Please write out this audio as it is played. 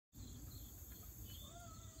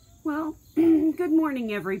Well, good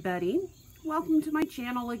morning everybody. Welcome to my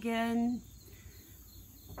channel again.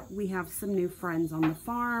 We have some new friends on the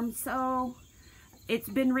farm, so it's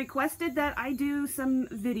been requested that I do some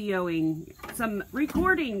videoing, some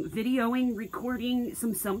recording,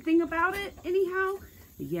 some something about it anyhow.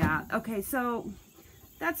 Yeah, okay, so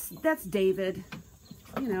that's David,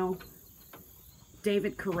 you know,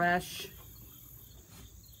 David Koresh.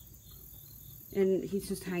 And he's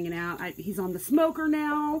just hanging out. He's on the smoker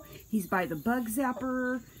now. He's by the bug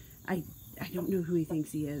zapper. I don't know who he thinks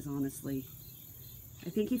he is, honestly. I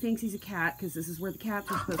think he thinks he's a cat because this is where the cats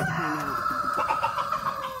are supposed to hang out.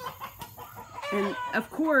 And of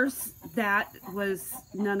course, that was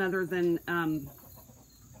none other than,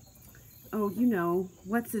 oh, you know,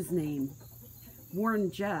 what's his name? Warren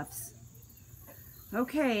Jeffs.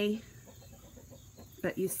 Okay.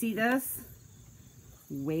 But you see this?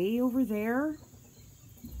 Way over there,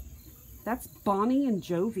 that's Bonnie and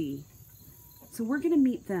Jovi. So we're gonna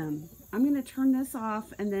meet them. I'm gonna turn this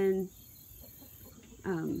off and then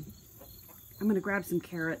I'm gonna grab some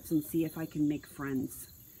carrots and see if I can make friends.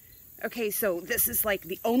 Okay, so this is like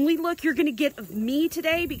the only look you're gonna get of me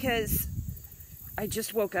today because I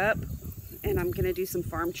just woke up and I'm gonna do some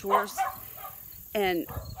farm chores and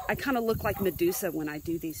I kind of look like Medusa when I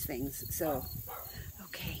do these things. So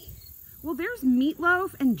okay. Well, there's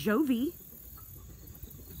Meatloaf and Jovi.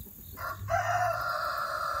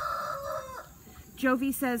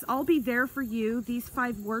 Jovi says, I'll be there for you. These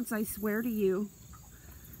 5 words I swear to you.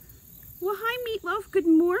 Well, hi, Meatloaf. Good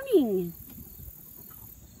morning.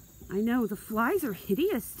 I know, the flies are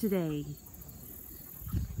hideous today.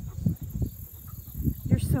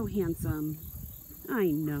 You're so handsome.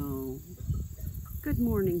 I know. Good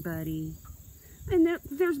morning, buddy. And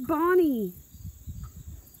there's Bonnie.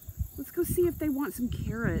 Let's go see if they want some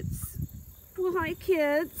carrots. Well, hi,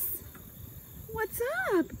 kids. What's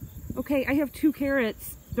up? Okay, I have 2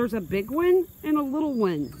 carrots. There's a big one and a little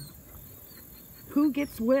one. Who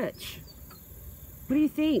gets which? What do you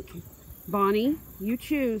think? Bonnie, you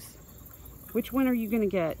choose. Which one are you going to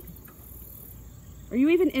get? Are you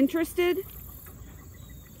even interested?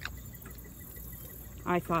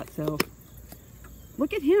 I thought so.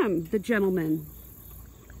 Look at him, the gentleman.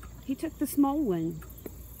 He took the small one.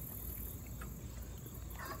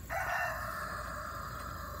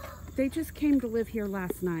 They just came to live here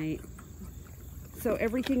last night, so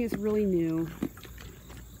everything is really new.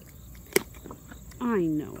 I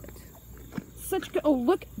know it. Such good. Oh,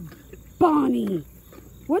 look, Bonnie.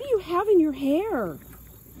 What do you have in your hair?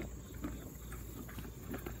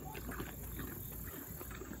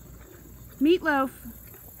 Meatloaf.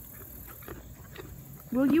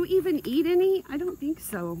 Will you even eat any? I don't think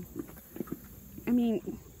so. I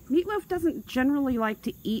mean, Meatloaf doesn't generally like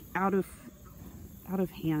to eat out of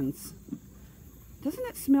hands. Doesn't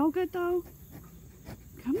it smell good though?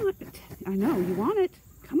 Come on. I know, you want it.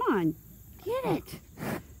 Come on. Get it.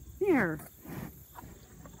 There.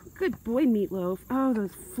 Good boy, Meatloaf. Oh,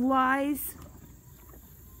 those flies.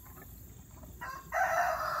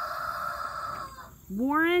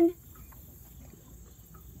 Warren.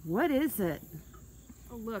 What is it?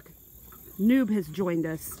 Oh, look. Noob has joined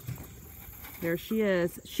us. There she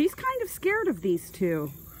is. She's kind of scared of these 2.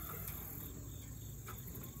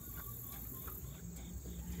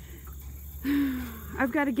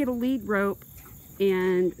 I've got to get a lead rope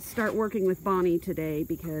and start working with Bonnie today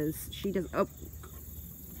because she does. Oh,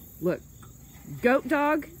 look, goat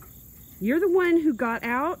dog, you're the one who got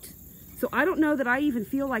out, so I don't know that I even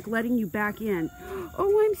feel like letting you back in.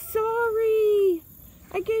 Oh, I'm sorry.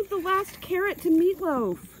 I gave the last carrot to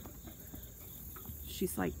Meatloaf.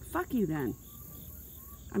 She's like, fuck you then.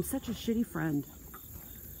 I'm such a shitty friend.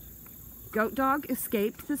 Goat dog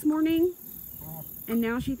escaped this morning. And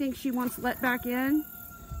now she thinks she wants let back in.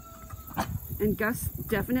 And Gus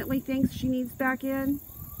definitely thinks she needs back in.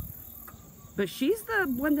 But she's the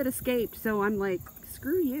one that escaped, so I'm like,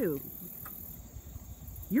 screw you.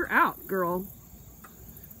 You're out, girl.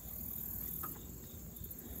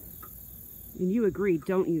 And you agreed,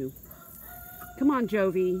 don't you? Come on,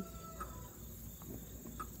 Jovi.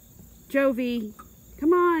 Jovi,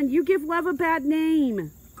 come on, you give love a bad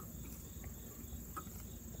name.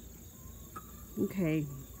 Okay.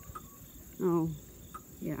 Oh,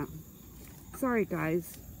 yeah. Sorry,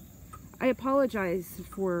 guys. I apologize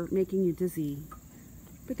for making you dizzy.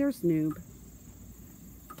 But there's Noob.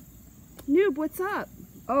 Noob, what's up?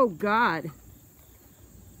 Oh, God.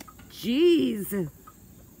 Jeez.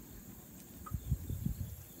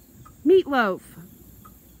 Meatloaf.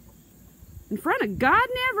 In front of God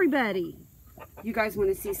and everybody. You guys want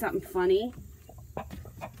to see something funny?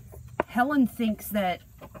 Helen thinks that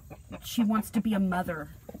she wants to be a mother.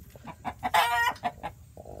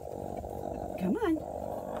 Come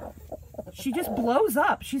on. She just blows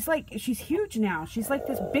up. She's huge now. She's like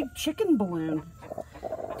this big chicken balloon.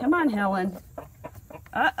 Come on, Helen.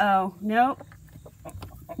 Uh-oh. Nope.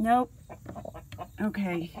 Nope.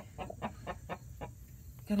 Okay.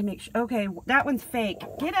 Gotta make sure. Okay, that one's fake.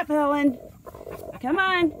 Get up, Helen. Come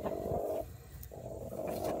on.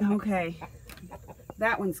 Okay.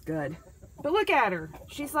 That one's good. But look at her.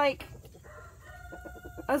 She's like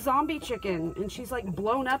a zombie chicken, and she's like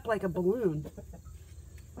blown up like a balloon.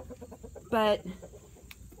 But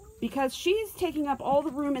because she's taking up all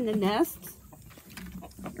the room in the nest,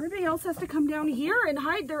 everybody else has to come down here and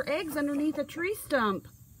hide their eggs underneath a tree stump.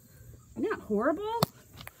 Isn't that horrible?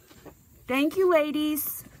 Thank you,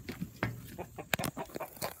 ladies.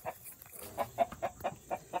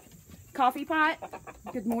 Coffee pot,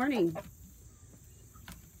 good morning.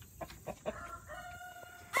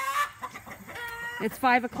 It's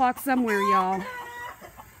 5 o'clock somewhere, y'all.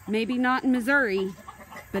 Maybe not in Missouri,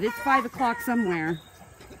 but it's 5 o'clock somewhere,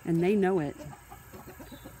 and they know it.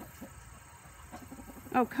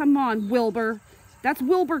 Oh, come on, Wilbur. That's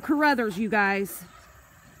Wilbur Carruthers, you guys.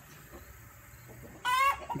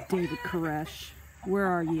 David Koresh, where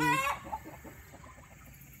are you?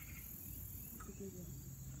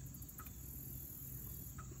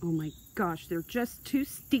 Oh my gosh, they're just too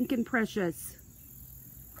stinking precious.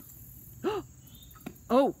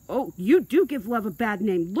 Oh, you do give love a bad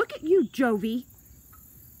name. Look at you, Jovi.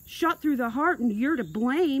 Shot through the heart and you're to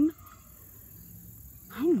blame.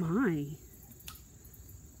 Oh my.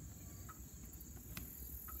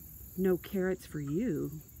 No carrots for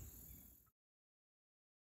you.